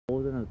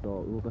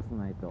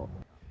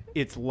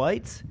It's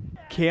lights,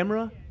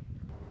 camera.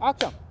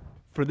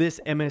 For this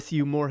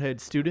MSU Moorhead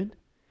student,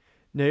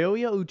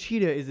 Naoya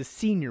Uchida is a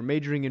senior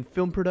majoring in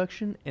film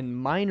production and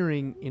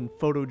minoring in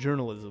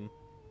photojournalism.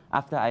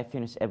 After I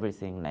finish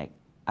everything,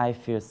 I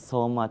feel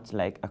so much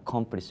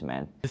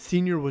accomplishment. The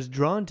senior was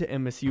drawn to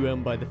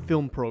MSUM by the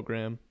film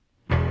program.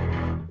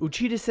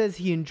 Uchida says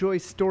he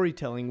enjoys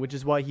storytelling, which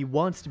is why he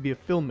wants to be a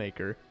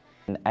filmmaker.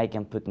 And I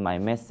can put my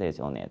message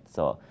on it.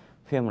 So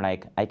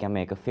I can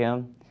make a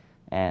film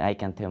and I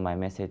can tell my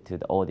message to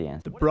the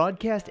audience. The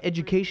Broadcast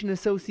Education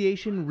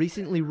Association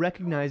recently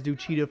recognized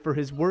Uchida for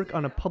his work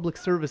on a public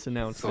service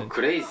announcement. So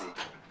crazy.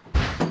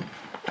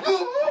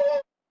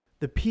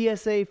 The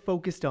PSA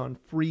focused on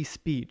free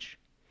speech.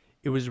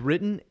 It was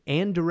written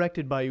and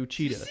directed by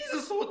Uchida.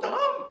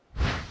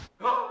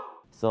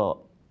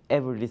 So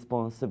every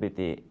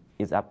responsibility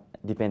is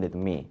dependent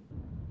on me.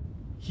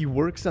 He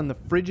works on the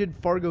frigid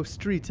Fargo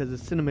streets as a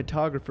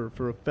cinematographer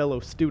for a fellow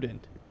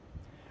student.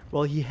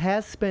 While he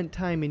has spent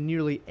time in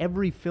nearly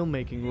every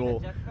filmmaking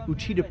role,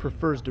 Uchida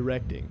prefers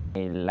directing.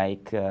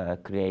 I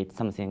create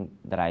something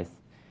that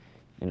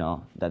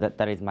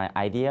that is my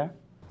idea.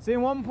 Scene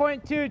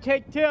 1.2,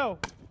 take 2.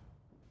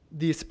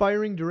 The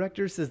aspiring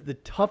director says the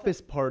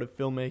toughest part of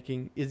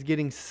filmmaking is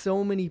getting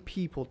so many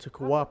people to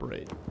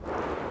cooperate.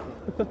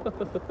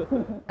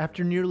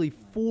 After nearly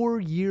 4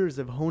 years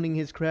of honing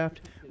his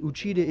craft,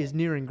 Uchida is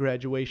nearing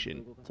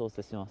graduation.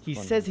 He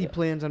says he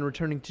plans on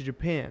returning to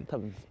Japan.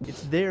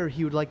 It's there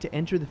he would like to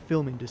enter the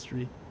film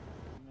industry.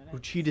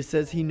 Uchida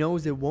says he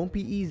knows it won't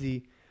be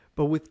easy,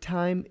 but with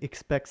time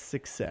expects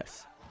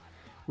success.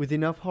 With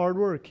enough hard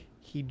work,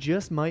 he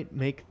just might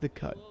make the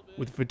cut.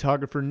 With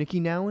photographer Nikki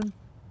Nowen,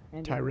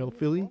 Tyrell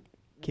Philly,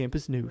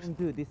 Campus News.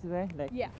 Do it this way, Yeah.